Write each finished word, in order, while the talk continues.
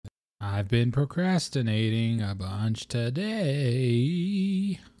I've been procrastinating a bunch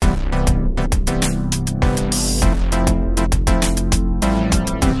today.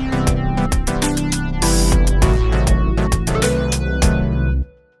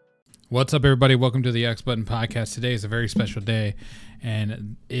 What's up, everybody? Welcome to the X Button Podcast. Today is a very special day,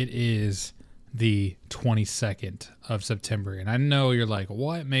 and it is the 22nd of September. And I know you're like,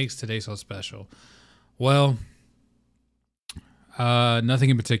 what makes today so special? Well, nothing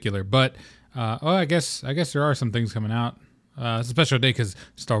in particular, but I guess there are some things coming out. It's a special day because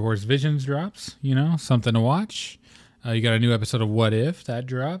Star Wars Visions drops. You know, something to watch. You got a new episode of What If that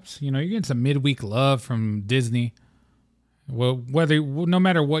drops. You know, you're getting some midweek love from Disney. Well, no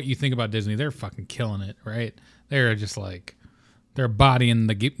matter what you think about Disney, they're fucking killing it, right? They're just like, they're bodying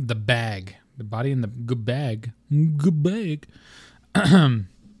the bag. The body in the good bag. Good bag.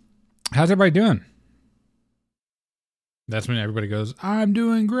 How's everybody doing? That's when everybody goes, I'm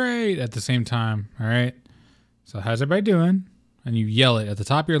doing great at the same time, all right? So how's everybody doing? And you yell it at the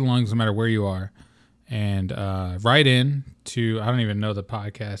top of your lungs no matter where you are. And write in to, I don't even know the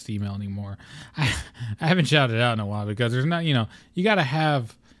podcast email anymore. I haven't shouted it out in a while because there's not, you got to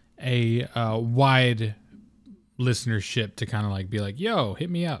have a wide listenership to kind of like be like, yo, hit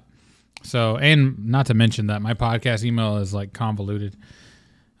me up. So, and not to mention that my podcast email is like convoluted.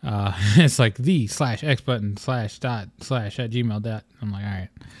 It's like the/xbutton/dot/@gmail.com. I'm like, all right.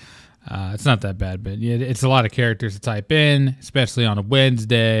 It's not that bad, but yeah, it's a lot of characters to type in, especially on a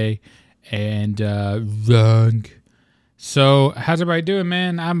Wednesday. And wrong. So how's everybody doing,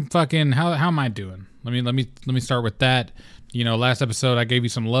 man? I'm fucking how am I doing? Let me start with that. You know, last episode I gave you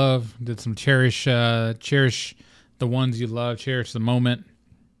some love, did some cherish the ones you love, cherish the moment.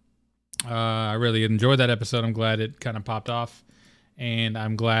 I really enjoyed that episode. I'm glad it kind of popped off, and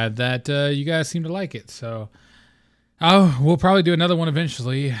I'm glad that you guys seem to like it. So we'll probably do another one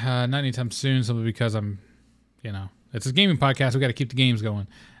eventually, not anytime soon, simply because it's a gaming podcast. We got to keep the games going.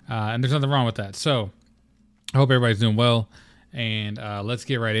 And there's nothing wrong with that. So I hope everybody's doing well. And let's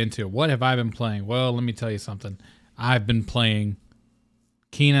get right into it. What have I been playing? Well, let me tell you something. I've been playing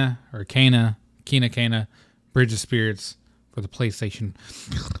Kena, Bridge of Spirits for the PlayStation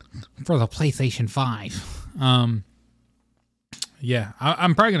 5. Yeah,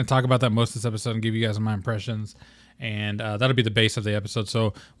 I'm probably going to talk about that most of this episode and give you guys my impressions. And that'll be the base of the episode.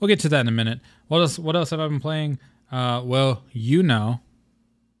 So we'll get to that in a minute. What else have I been playing? Well, see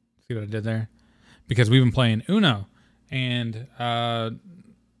what I did there? Because we've been playing Uno, and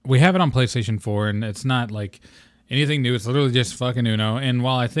we have it on PlayStation 4, and it's not like anything new. It's literally just fucking Uno. And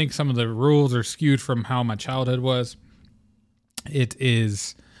while I think some of the rules are skewed from how my childhood was, it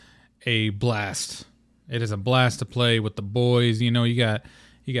is a blast. It is a blast to play with the boys. You know, you got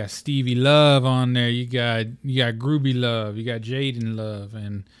Stevie Love on there. You got Groovy Love. You got Jaden Love,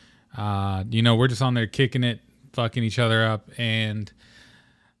 and we're just on there kicking it, fucking each other up, and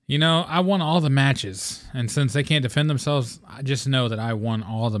I won all the matches, and since they can't defend themselves, I just know that I won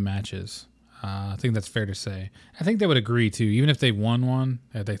all the matches. I think that's fair to say. I think they would agree, too. Even if they won one,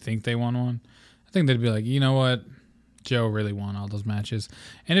 if they think they won one, I think they'd be like, you know what? Joe really won all those matches.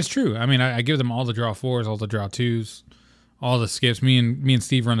 And it's true. I mean, I give them all the draw 4s, all the draw 2s, all the skips. Me and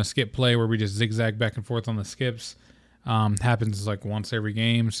Steve run a skip play where we just zigzag back and forth on the skips. Happens like once every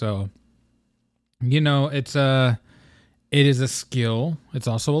game, so, it is a skill. It's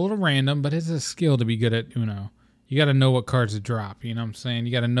also a little random, but it's a skill to be good at Uno. You got to know what cards to drop. You know what I'm saying?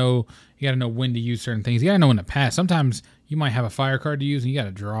 You got to know when to use certain things. You got to know when to pass. Sometimes you might have a fire card to use, and you got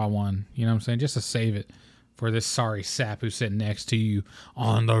to draw one. You know what I'm saying? Just to save it for this sorry sap who's sitting next to you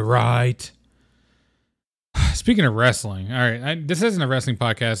on the right. Speaking of wrestling, all right, this isn't a wrestling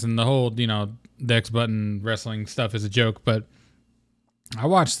podcast, and the whole the X Button wrestling stuff is a joke, but I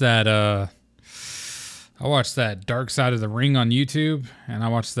watched that Dark Side of the Ring on YouTube, and I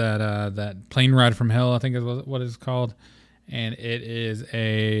watched that Plane Ride from Hell, I think is what it's called, and it is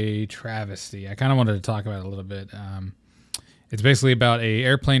a travesty. I kind of wanted to talk about it a little bit. It's basically about a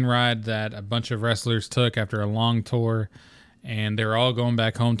airplane ride that a bunch of wrestlers took after a long tour, and they were all going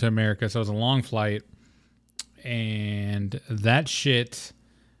back home to America, so it was a long flight, and that shit,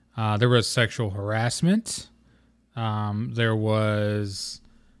 there was sexual harassment, there was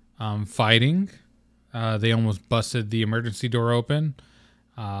fighting. They almost busted the emergency door open.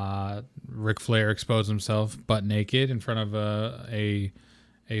 Ric Flair exposed himself butt naked in front of a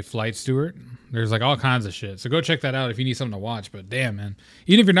flight steward. There's like all kinds of shit. So go check that out if you need something to watch. But damn, man,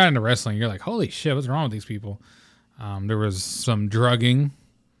 even if you're not into wrestling, you're like, holy shit, what's wrong with these people? There was some drugging.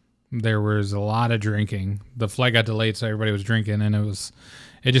 There was a lot of drinking. The flight got delayed, so everybody was drinking, and it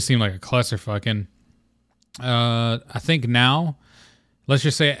just seemed like a clusterfuck. And I think now let's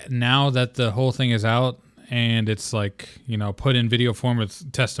just say now that the whole thing is out and it's like, you know, put in video form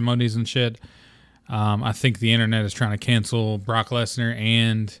with testimonies and shit, I think the internet is trying to cancel Brock Lesnar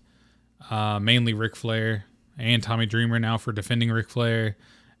and mainly Ric Flair and Tommy Dreamer now for defending Ric Flair.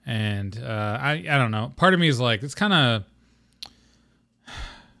 And I don't know. Part of me is like, it's kind of,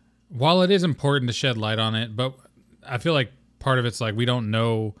 while it is important to shed light on it, but I feel like part of it's like we don't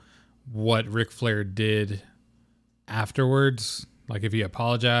know what Ric Flair did afterwards. Like if he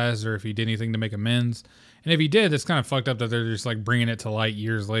apologized or if he did anything to make amends. And if he did, it's kind of fucked up that they're just like bringing it to light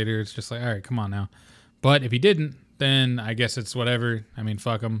years later. It's just like, all right, come on now. But if he didn't, then I guess it's whatever. I mean,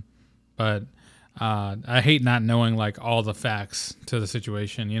 fuck him. But I hate not knowing like all the facts to the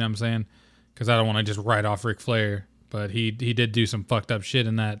situation. You know what I'm saying? Because I don't want to just write off Ric Flair. But he did do some fucked up shit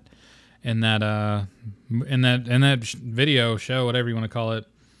in that video show, whatever you want to call it.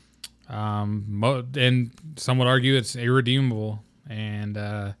 And some would argue it's irredeemable, and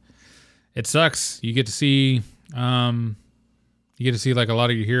it sucks. You get to see like a lot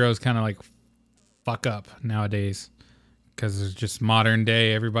of your heroes kind of like fuck up nowadays because it's just modern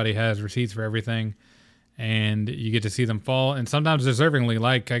day. Everybody has receipts for everything, and you get to see them fall, and sometimes deservingly.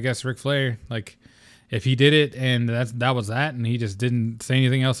 Like I guess Ric Flair, like if he did it and that was that, and he just didn't say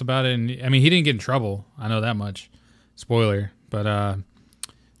anything else about it. And I mean, he didn't get in trouble. I know that much. Spoiler, but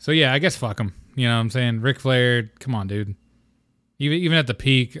so yeah, I guess fuck him. You know what I'm saying? Ric Flair, come on, dude. Even at the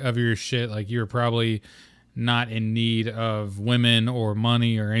peak of your shit, like you were probably not in need of women or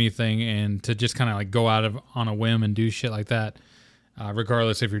money or anything, and to just kind of like go out on a whim and do shit like that,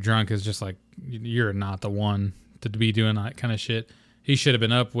 regardless if you're drunk, is just like you're not the one to be doing that kind of shit. He should have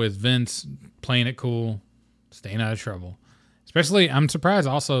been up with Vince, playing it cool, staying out of trouble. Especially, I'm surprised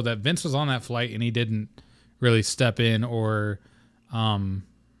also that Vince was on that flight and he didn't really step in or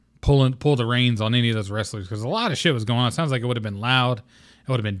pull the reins on any of those wrestlers, because a lot of shit was going on. It sounds like it would have been loud. It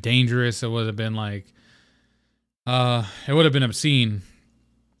would have been dangerous. It would have been like, it would have been obscene.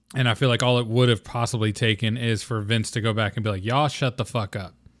 And I feel like all it would have possibly taken is for Vince to go back and be like, y'all shut the fuck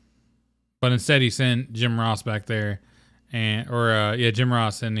up. But instead he sent Jim Ross back there Jim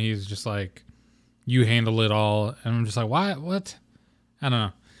Ross. And he's just like, you handle it all. And I'm just like, why? What? I don't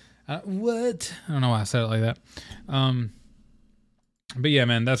know. What? I don't know why I said it like that. But yeah,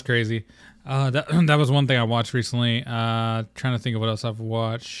 man, that's crazy. That was one thing I watched recently. Trying to think of what else I've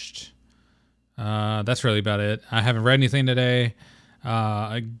watched. That's really about it. I haven't read anything today.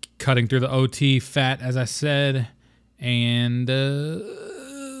 Cutting through the OT fat, as I said, and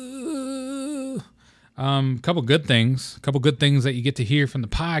couple good things that you get to hear from the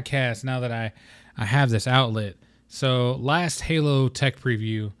podcast now that I have this outlet. So last Halo Tech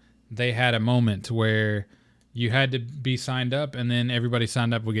Preview, they had a moment where you had to be signed up, and then everybody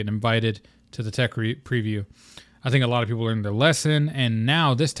signed up would get invited to the tech preview. I think a lot of people learned their lesson, and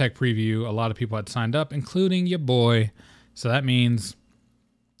now this tech preview, a lot of people had signed up, including your boy. So that means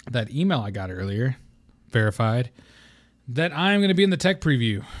that email I got earlier, verified, that I'm going to be in the tech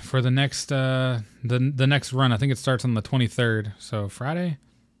preview for the next the next run. I think it starts on the 23rd, so Friday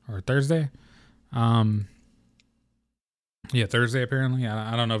or Thursday. Yeah, Thursday apparently.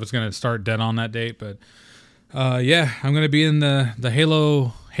 I don't know if it's going to start dead on that date, but yeah, I'm going to be in the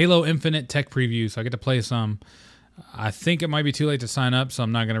Halo Infinite tech preview, so I get to play some. I think it might be too late to sign up, so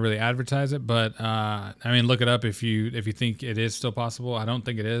I'm not going to really advertise it, but I mean, look it up if you think it is still possible. I don't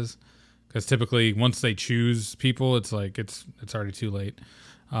think it is, because typically once they choose people, it's like it's already too late.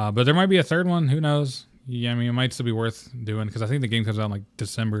 But there might be a third one. Who knows? Yeah, I mean, it might still be worth doing, because I think the game comes out in like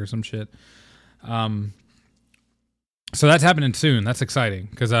December or some shit. So that's happening soon. That's exciting,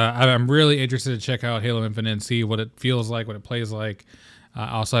 because I'm really interested to check out Halo Infinite and see what it feels like, what it plays like.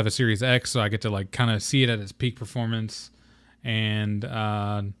 I also have a Series X, so I get to like kind of see it at its peak performance and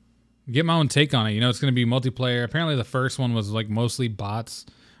get my own take on it. You know, it's going to be multiplayer. Apparently the first one was like mostly bots,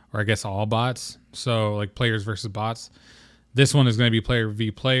 or I guess all bots. So like players versus bots. This one is going to be player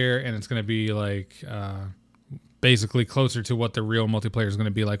v player, and it's going to be like basically closer to what the real multiplayer is going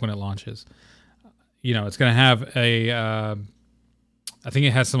to be like when it launches. You know, it's going to have I think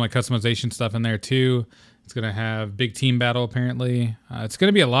it has some like customization stuff in there too. It's going to have big team battle, apparently. It's going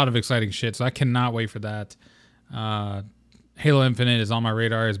to be a lot of exciting shit, so I cannot wait for that. Halo Infinite is on my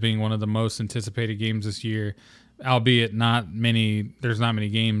radar as being one of the most anticipated games this year, albeit there's not many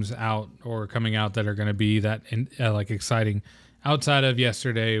games out or coming out that are going to be that like exciting outside of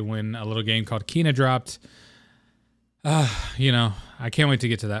yesterday when a little game called Kena dropped. You know, I can't wait to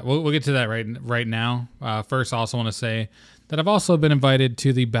get to that. We'll get to that right now. First, I also want to say that I've also been invited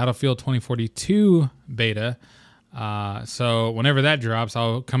to the Battlefield 2042 beta. So whenever that drops,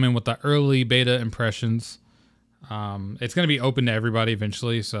 I'll come in with the early beta impressions. It's going to be open to everybody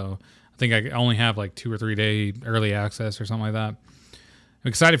eventually, so I think I only have like 2 or 3 day early access or something like that. I'm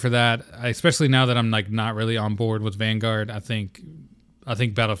excited for that, especially now that I'm like not really on board with Vanguard. I think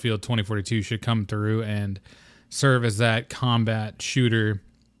Battlefield 2042 should come through and serve as that combat shooter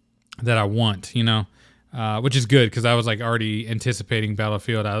that I want, which is good because I was like already anticipating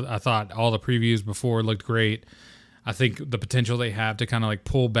Battlefield. I thought all the previews before looked great. I think the potential they have to kind of like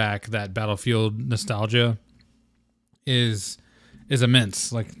pull back that Battlefield nostalgia is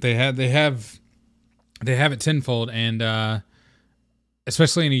immense. Like they have it tenfold, and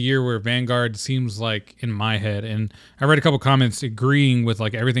especially in a year where Vanguard seems like, in my head, and I read a couple comments agreeing with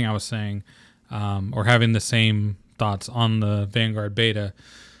like everything I was saying, or having the same thoughts on the Vanguard beta.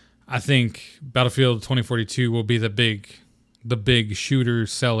 I think Battlefield 2042 will be the big shooter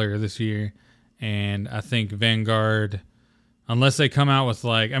seller this year, and I think Vanguard, unless they come out with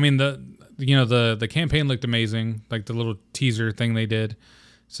like, I mean the campaign looked amazing, like the little teaser thing they did.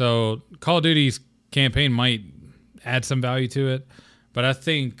 So Call of Duty's campaign might add some value to it. But I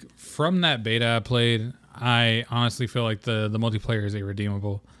think from that beta I played, I honestly feel like the multiplayer is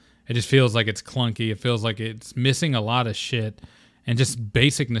irredeemable. It just feels like it's clunky. It feels like it's missing a lot of shit and just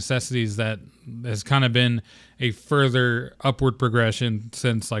basic necessities that has kind of been a further upward progression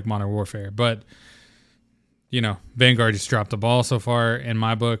since like Modern Warfare. But, Vanguard just dropped the ball so far in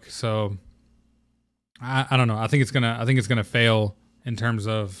my book. So I don't know. I think it's gonna fail. In terms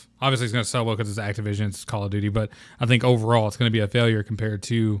of, obviously it's going to sell well because it's Activision, it's Call of Duty, but I think overall it's going to be a failure compared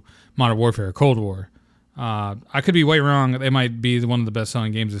to Modern Warfare or Cold War. I could be way wrong. It might be one of the best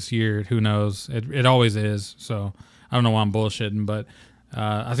selling games this year. Who knows? It always is. So I don't know why I'm bullshitting, but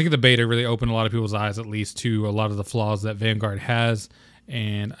I think the beta really opened a lot of people's eyes, at least to a lot of the flaws that Vanguard has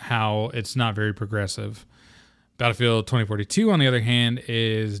and how it's not very progressive. Battlefield 2042, on the other hand,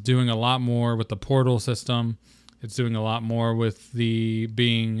 is doing a lot more with the portal system. It's doing a lot more with the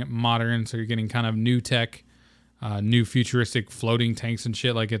being modern, so you're getting kind of new tech, new futuristic floating tanks and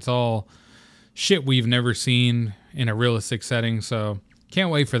shit. Like, it's all shit we've never seen in a realistic setting, so can't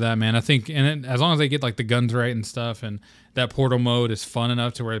wait for that, man. I think, and as long as they get like the guns right and stuff, and that portal mode is fun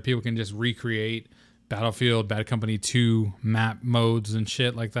enough to where people can just recreate Battlefield, Bad Company 2 map modes and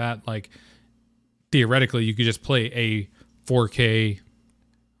shit like that. Like, theoretically, you could just play a 4K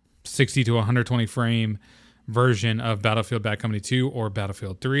 60 to 120 frame version of Battlefield Bad Company 2 or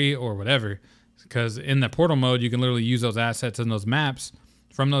Battlefield 3 or whatever, because in the portal mode you can literally use those assets and those maps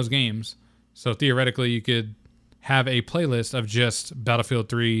from those games. So theoretically you could have a playlist of just Battlefield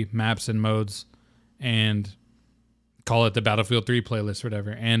 3 maps and modes and call it the Battlefield 3 playlist or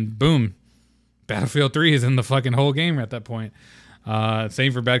whatever, and boom, Battlefield 3 is in the fucking whole game at that point.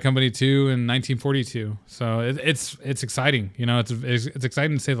 Same for Bad Company 2 and 1942. So it's exciting, it's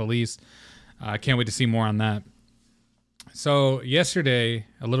exciting to say the least. I can't wait to see more on that. So yesterday,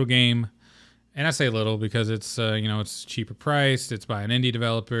 a little game, and I say little because it's it's cheaper priced. It's by an indie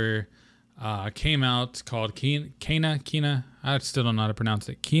developer. Came out, called Kena. I still don't know how to pronounce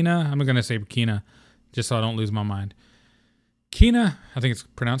it. Kena. I'm gonna say Kena, just so I don't lose my mind. Kena. I think it's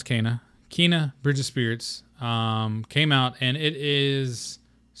pronounced Kena. Kena Bridge of Spirits. Came out, and it is,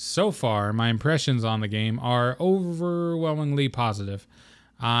 so far, my impressions on the game are overwhelmingly positive.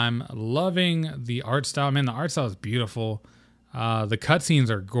 I'm loving the art style. Man, the art style is beautiful. The cutscenes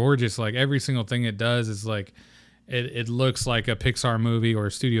are gorgeous. Like, every single thing it does is like, it looks like a Pixar movie or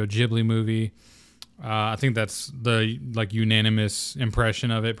a Studio Ghibli movie. I think that's the like unanimous impression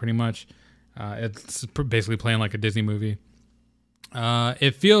of it, pretty much. It's basically playing like a Disney movie.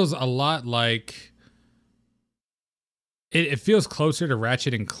 It feels a lot like, it feels closer to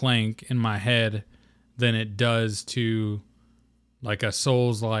Ratchet and Clank in my head than it does to like a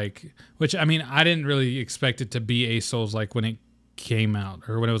Souls-like, which, I mean, I didn't really expect it to be a Souls-like when it came out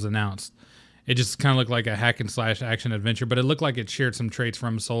or when it was announced. It just kind of looked like a hack and slash action adventure, but it looked like it shared some traits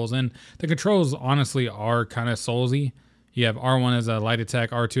from Souls, and the controls honestly are kind of Soulsy. You have R1 as a light attack,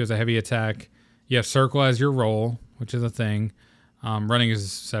 R2 as a heavy attack. You have circle as your roll, which is a thing. Running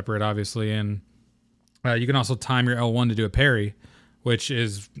is separate, obviously, and you can also time your L1 to do a parry, which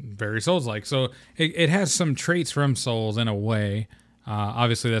is very Souls-like. So it has some traits from Souls in a way.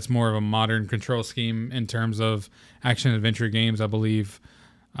 Obviously, that's more of a modern control scheme in terms of action-adventure games, I believe.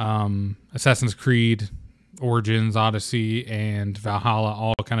 Assassin's Creed, Origins, Odyssey, and Valhalla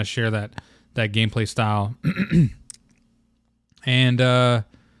all kind of share that gameplay style. And,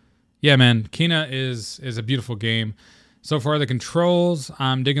 yeah, man, Kena is a beautiful game. So far, the controls,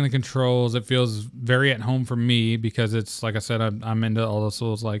 I'm digging the controls. It feels very at home for me because it's, like I said, I'm into all the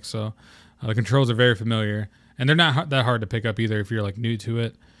Souls-like, so the controls are very familiar. And they're not that hard to pick up either if you're, like, new to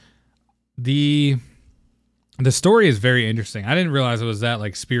it. The The story is very interesting. I didn't realize it was that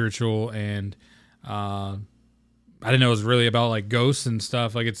like spiritual, and I didn't know it was really about like ghosts and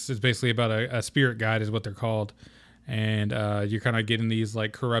stuff. Like it's basically about a spirit guide is what they're called, and you're kind of getting these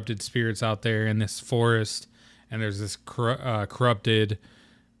like corrupted spirits out there in this forest, and there's this corrupted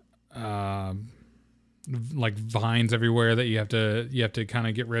like vines everywhere that you have to kind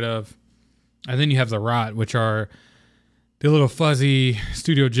of get rid of, and then you have the rot, which are the little fuzzy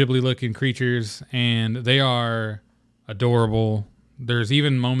Studio Ghibli looking creatures, and they are adorable. There's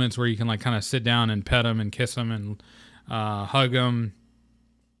even moments where you can like kind of sit down and pet them and kiss them and hug them,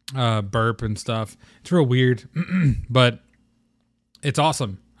 burp and stuff. It's real weird, but it's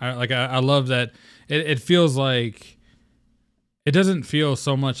awesome. I love that. It feels like, it doesn't feel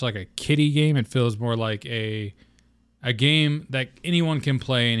so much like a kiddie game. It feels more like a game that anyone can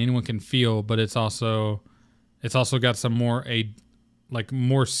play and anyone can feel, but it's also got some more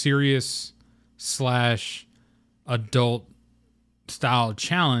more serious / adult style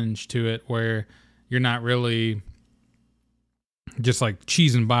challenge to it, where you're not really just like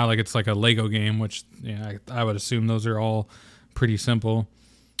cheesing by like it's like a Lego game, which I would assume those are all pretty simple.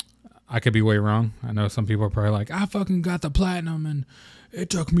 I could be way wrong. I know some people are probably like, I fucking got the platinum and it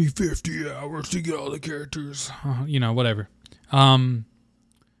took me 50 hours to get all the characters. Whatever.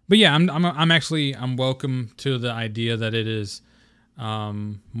 But yeah, I'm welcome to the idea that it is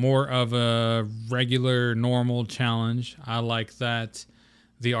more of a regular, normal challenge. I like that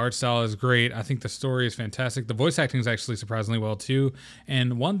the art style is great. I think the story is fantastic. The voice acting is actually surprisingly well too.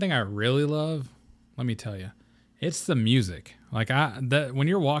 And one thing I really love, let me tell you, it's the music. Like when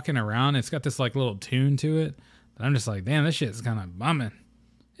you're walking around, it's got this like little tune to it that I'm just like, damn, this shit's kind of bumming.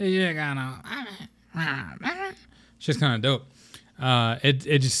 It's just kind of dope.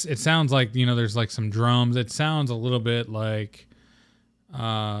 It sounds like, there's like some drums. It sounds a little bit like,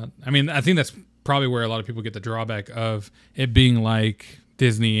 I think that's probably where a lot of people get the drawback of it being like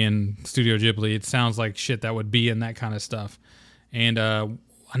Disney and Studio Ghibli. It sounds like shit that would be in that kind of stuff. And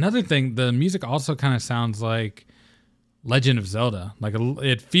another thing, the music also kind of sounds like Legend of Zelda. Like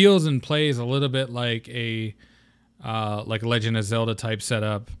it feels and plays a little bit like a Legend of Zelda type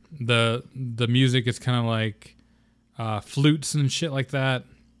setup. The music is kind of like flutes and shit like that,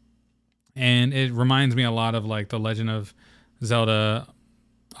 and it reminds me a lot of like the Legend of Zelda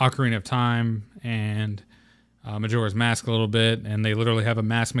Ocarina of Time and Majora's Mask a little bit, and they literally have a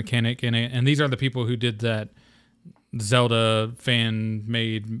mask mechanic in it, and these are the people who did that Zelda fan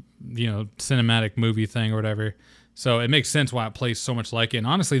made cinematic movie thing or whatever. So it makes sense why it plays so much like it. And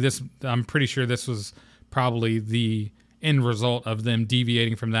honestly, I'm pretty sure this was probably the end result of them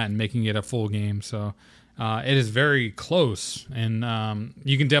deviating from that and making it a full game. So it is very close, and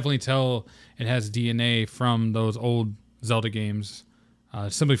you can definitely tell it has DNA from those old Zelda games,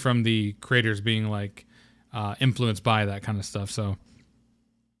 simply from the creators being like influenced by that kind of stuff. So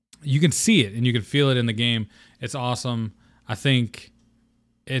you can see it and you can feel it in the game. It's awesome. I think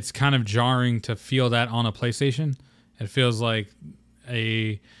it's kind of jarring to feel that on a PlayStation. It feels like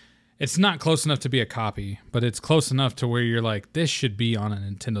it's not close enough to be a copy, but it's close enough to where you're like, this should be on a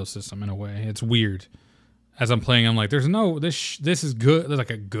Nintendo system in a way. It's weird. As I'm playing, I'm like, this is good. There's like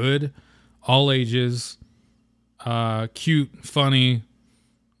a good, all ages, cute, funny,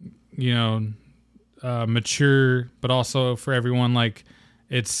 mature, but also for everyone. Like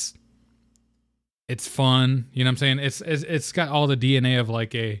it's fun. You know what I'm saying? It's got all the DNA of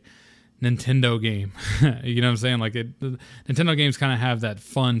like a Nintendo game. You know what I'm saying? Like Nintendo games kind of have that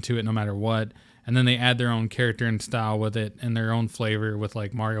fun to it no matter what. And then they add their own character and style with it and their own flavor with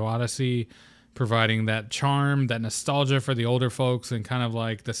like Mario Odyssey, providing that charm, that nostalgia for the older folks, and kind of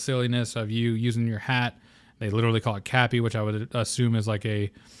like the silliness of you using your hat. They literally call it Cappy, which I would assume is like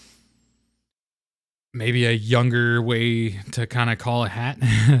maybe a younger way to kind of call a hat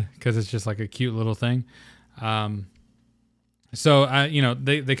because it's just like a cute little thing. So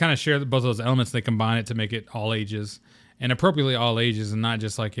they kind of share both those elements. They combine it to make it all ages, and appropriately all ages, and not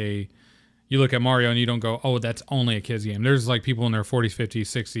just like you look at Mario and you don't go, oh, that's only a kid's game. There's like people in their 40s, 50s,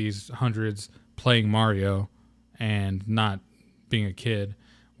 60s, 100s playing Mario and not being a kid.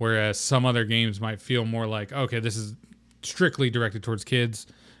 Whereas some other games might feel more like, okay, this is strictly directed towards kids,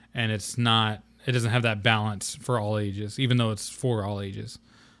 and it doesn't have that balance for all ages, even though it's for all ages.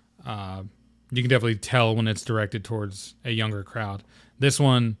 You can definitely tell when it's directed towards a younger crowd. This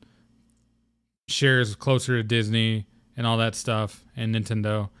one shares closer to Disney and all that stuff and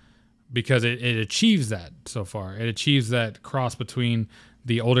Nintendo because it achieves that so far. It achieves that cross between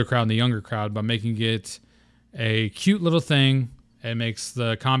the older crowd and the younger crowd by making it a cute little thing. It makes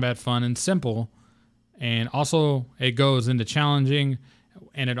the combat fun and simple, and also it goes into challenging,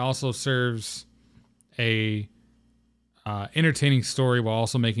 and it also serves a entertaining story while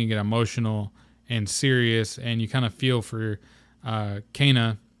also making it emotional and serious, and you kind of feel for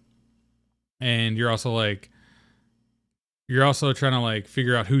Kana, and you're also trying to like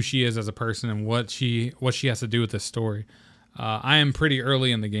figure out who she is as a person and what she has to do with this story. I am pretty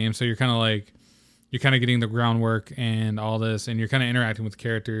early in the game, so you're kind of getting the groundwork and all this, and you're kind of interacting with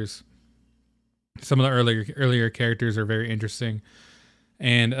characters. Some of the earlier characters are very interesting,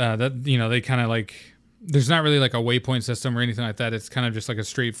 and that they kind of like, there's not really like a waypoint system or anything like that. It's kind of just like a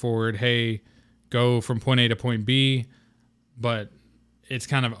straightforward, hey, go from point A to point B, but it's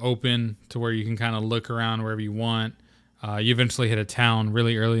kind of open to where you can kind of look around wherever you want. You eventually hit a town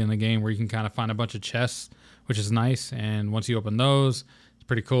really early in the game where you can kind of find a bunch of chests, which is nice. And once you open those, it's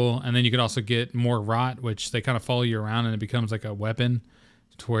pretty cool. And then you can also get more rot, which they kind of follow you around, and it becomes like a weapon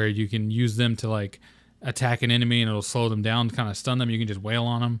to where you can use them to like attack an enemy and it'll slow them down, kind of stun them. You can just wail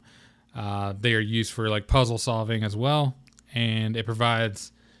on them. They are used for like puzzle solving as well. And it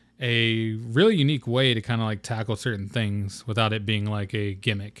provides a really unique way to kind of like tackle certain things without it being like a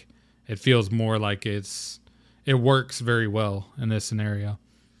gimmick. It feels more like it works very well in this scenario.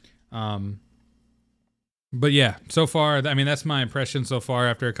 But yeah, so far, I mean, that's my impression so far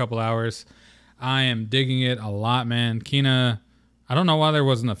after a couple hours. I am digging it a lot, man. Kina, I don't know why there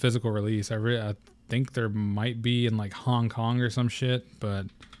wasn't a physical release. I think there might be in like Hong Kong or some shit, but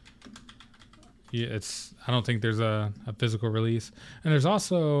yeah, I don't think there's a physical release. And there's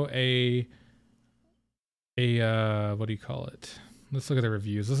also a what do you call it? Let's look at the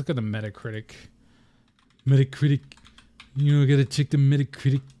reviews. Let's look at the Metacritic. Gotta check the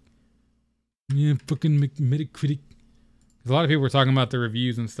Metacritic. Yeah, fucking Metacritic. A lot of people were talking about the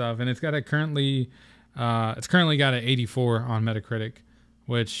reviews and stuff, and it's currently got an 84 on Metacritic,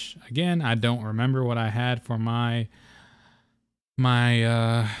 which again, I don't remember what I had for my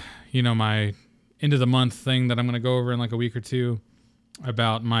end of the month thing that I'm going to go over in like a week or two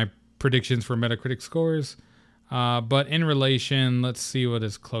about my predictions for Metacritic scores. But in relation, let's see what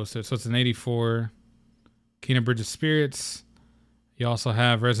is closest. So it's an 84. Kena Bridge of Spirits. You also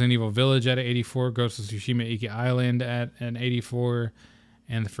have Resident Evil Village at an 84. Ghost of Tsushima Iki Island at an 84.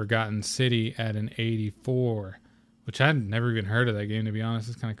 And The Forgotten City at an 84. Which I'd never even heard of that game, to be honest.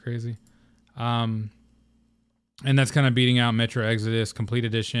 It's kind of crazy. And that's kind of beating out Metro Exodus Complete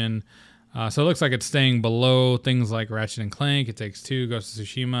Edition. So it looks like it's staying below things like Ratchet and Clank, It Takes Two, Ghost of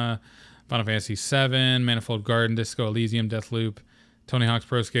Tsushima, Final Fantasy VII, Manifold Garden, Disco Elysium, Deathloop, Tony Hawk's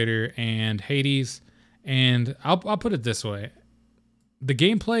Pro Skater, and Hades. And I'll put it this way. The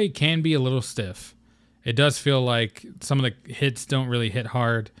gameplay can be a little stiff. It does feel like some of the hits don't really hit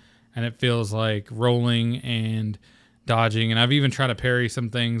hard, and it feels like rolling and dodging. And I've even tried to parry some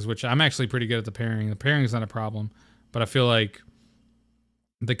things, which I'm actually pretty good at the parrying. The parrying is not a problem, but I feel like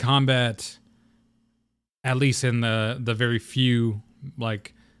the combat, at least in the very few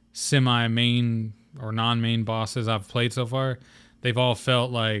like semi-main or non-main bosses I've played so far, they've all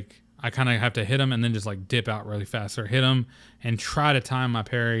felt like I kind of have to hit them and then just like dip out really fast, or hit them and try to time my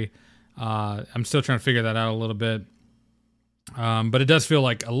parry. I'm still trying to figure that out a little bit. But it does feel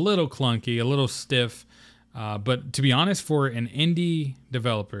like a little clunky, a little stiff. But to be honest, for an indie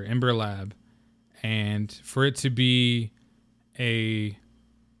developer, Ember Lab, and for it to be their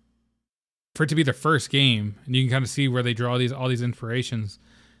first game, and you can kind of see where they draw all these inspirations.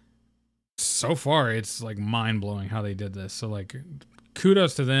 So far, it's like mind blowing how they did this. So like,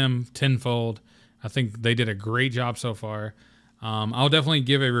 kudos to them tenfold. I think they did a great job so far. I'll definitely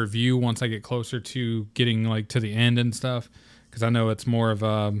give a review once I get closer to getting like to the end and stuff, because I know it's more of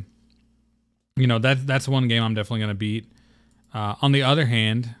that's one game I'm definitely gonna beat. On the other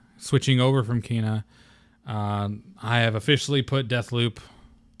hand, switching over from Kena, I have officially put Deathloop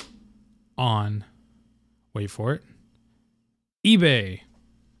on, wait for it, eBay.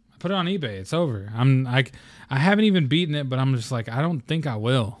 I put it on eBay. It's over. I haven't even beaten it, but I'm just like, I don't think I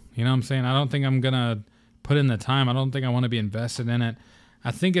will. You know what I'm saying? I don't think I'm gonna put in the time. I don't think I want to be invested in it.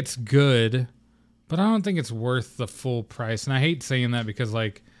 I think it's good, but I don't think it's worth the full price. And I hate saying that because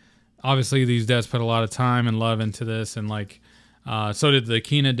like, obviously these devs put a lot of time and love into this, and like, so did the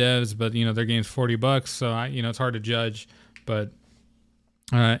Kena devs, but their game's $40, so it's hard to judge. But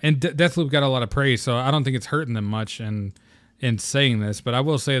and Deathloop got a lot of praise, so I don't think it's hurting them much in saying this. But I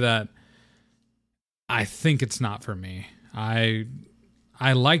will say that I think it's not for me. I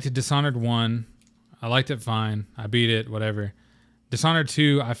liked Dishonored 1. I liked it fine. I beat it, whatever. Dishonored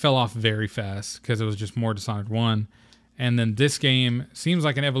 2, I fell off very fast because it was just more Dishonored 1. And then this game seems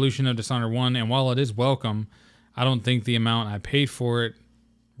like an evolution of Dishonored 1, and while it is welcome, I don't think the amount I paid for it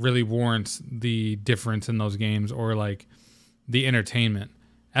really warrants the difference in those games or like the entertainment.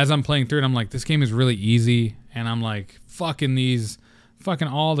 as I'm playing through it, I'm like, this game is really easy, and I'm like fucking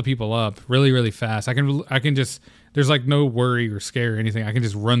all the people up really, really fast. I can just, there's like no worry or scare or anything. I can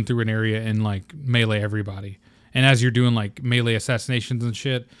just run through an area and like melee everybody. And as you're doing like melee assassinations and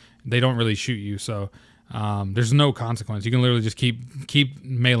shit, they don't really shoot you, so there's no consequence. You can literally just keep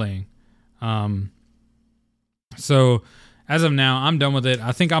meleeing. So as of now, I'm done with it.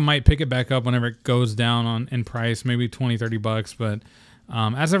 I think I might pick it back up whenever it goes down in price, maybe $20-$30, but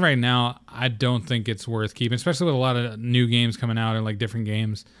as of right now, I don't think it's worth keeping, especially with a lot of new games coming out and like different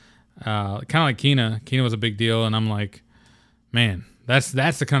games. Kind of like Kena. Kena was a big deal, and I'm like, man, that's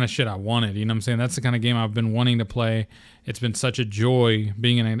the kind of shit I wanted. You know what I'm saying? That's the kind of game I've been wanting to play. It's been such a joy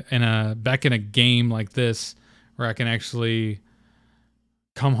being back in a game like this where I can actually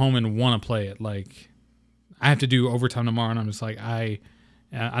come home and want to play it. Like, I have to do overtime tomorrow, and I'm just like, I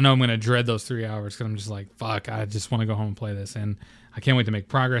know I'm going to dread those 3 hours because I'm just like, fuck, I just want to go home and play this. And I can't wait to make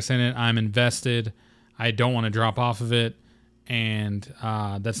progress in it. I'm invested. I don't want to drop off of it. And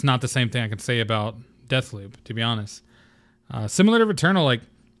that's not the same thing I can say about Deathloop, to be honest. Similar to Returnal, like,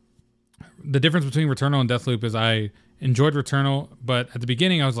 the difference between Returnal and Deathloop is I enjoyed Returnal, but at the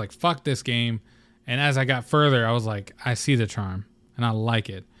beginning I was like, fuck this game. And as I got further, I was like, I see the charm, and I like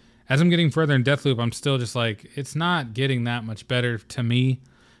it. As I'm getting further in Deathloop, I'm still just like, it's not getting that much better to me.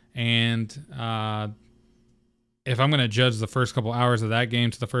 And if I'm going to judge the first couple hours of that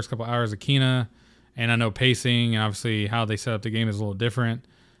game to the first couple hours of Kena, and I know pacing and obviously how they set up the game is a little different,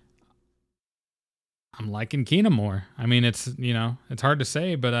 I'm liking Kena more. I mean, it's, you know, it's hard to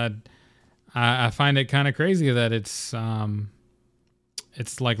say, but I find it kind of crazy that it's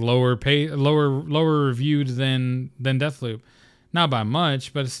like lower reviewed than Deathloop. Not by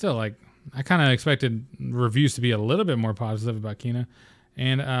much, but it's still like, I kind of expected reviews to be a little bit more positive about Kena.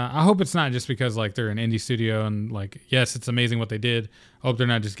 And I hope it's not just because like they're an indie studio and like, yes, it's amazing what they did. I hope they're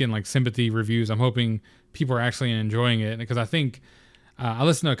not just getting like sympathy reviews. I'm hoping people are actually enjoying it, because I think I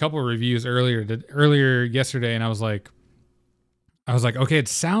listened to a couple of reviews earlier yesterday, and I was like, okay, it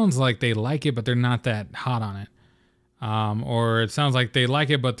sounds like they like it, but they're not that hot on it. Or it sounds like they like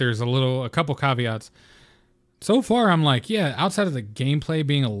it, but there's a couple caveats. So far, I'm like, yeah, outside of the gameplay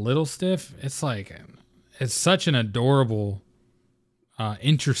being a little stiff, it's like, it's such an adorable,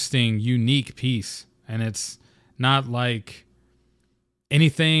 interesting, unique piece. And it's not like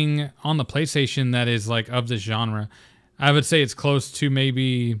anything on the PlayStation that is like of this genre. I would say it's close to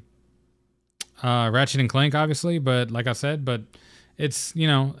maybe Ratchet and Clank, obviously, but like I said, but it's, you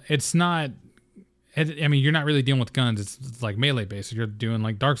know, it's not, I mean, you're not really dealing with guns. It's like melee based. You're doing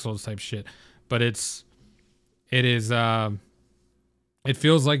like Dark Souls type shit, but it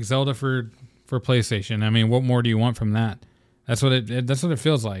feels like Zelda for PlayStation. I mean, what more do you want from that? That's what it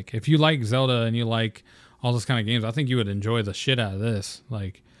feels like. If you like Zelda and you like all those kind of games, I think you would enjoy the shit out of this.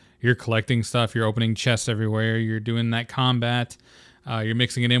 Like, you're collecting stuff, you're opening chests everywhere, you're doing that combat, you're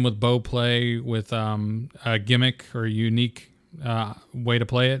mixing it in with bow play, with a gimmick or a unique way to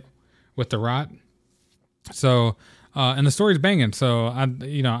play it with the rot. So, and the story's banging. So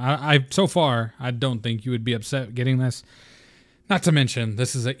I so far, I don't think you would be upset getting this. Not to mention,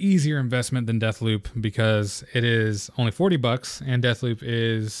 this is an easier investment than Deathloop because it is only $40 and Deathloop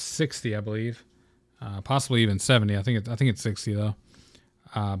is 60, I believe, possibly even 70. I think it's 60 though.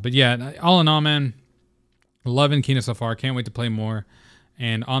 But yeah, all in all, man, loving Kena so far. Can't wait to play more.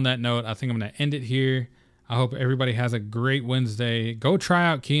 And on that note, I think I'm going to end it here. I hope everybody has a great Wednesday. Go try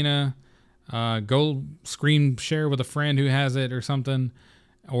out Kena. Go screen share with a friend who has it or something,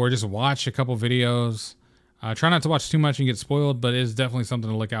 or just watch a couple videos. Try not to watch too much and get spoiled, but it is definitely something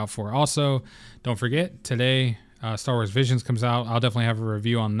to look out for. Also, don't forget, today, Star Wars Visions comes out. I'll definitely have a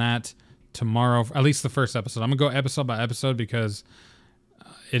review on that tomorrow, at least the first episode. I'm going to go episode by episode because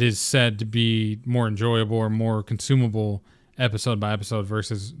it is said to be more enjoyable or more consumable episode by episode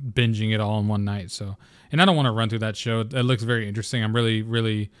versus binging it all in one night. So, and I don't want to run through that show. It looks very interesting. I'm really,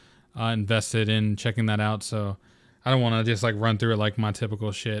 really invested in checking that out. So I don't want to just like run through it like my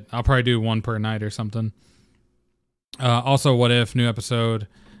typical shit. I'll probably do one per night or something. Also, What If, new episode.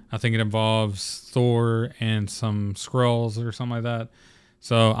 I think it involves Thor and some Skrulls or something like that.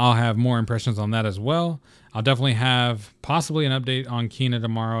 So I'll have more impressions on that as well. I'll definitely have possibly an update on Kena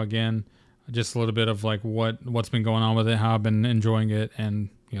tomorrow again. Just a little bit of like what's been going on with it, how I've been enjoying it, and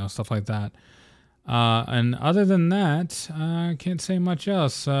stuff like that. And other than that, I can't say much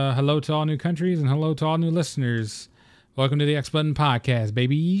else. Hello to all new countries and hello to all new listeners. Welcome to the X Button Podcast,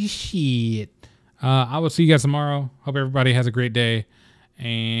 baby. Shit. I will see you guys tomorrow. Hope everybody has a great day.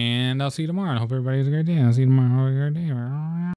 And I'll see you tomorrow. And I hope everybody has a great day. I'll see you tomorrow. Have a great day.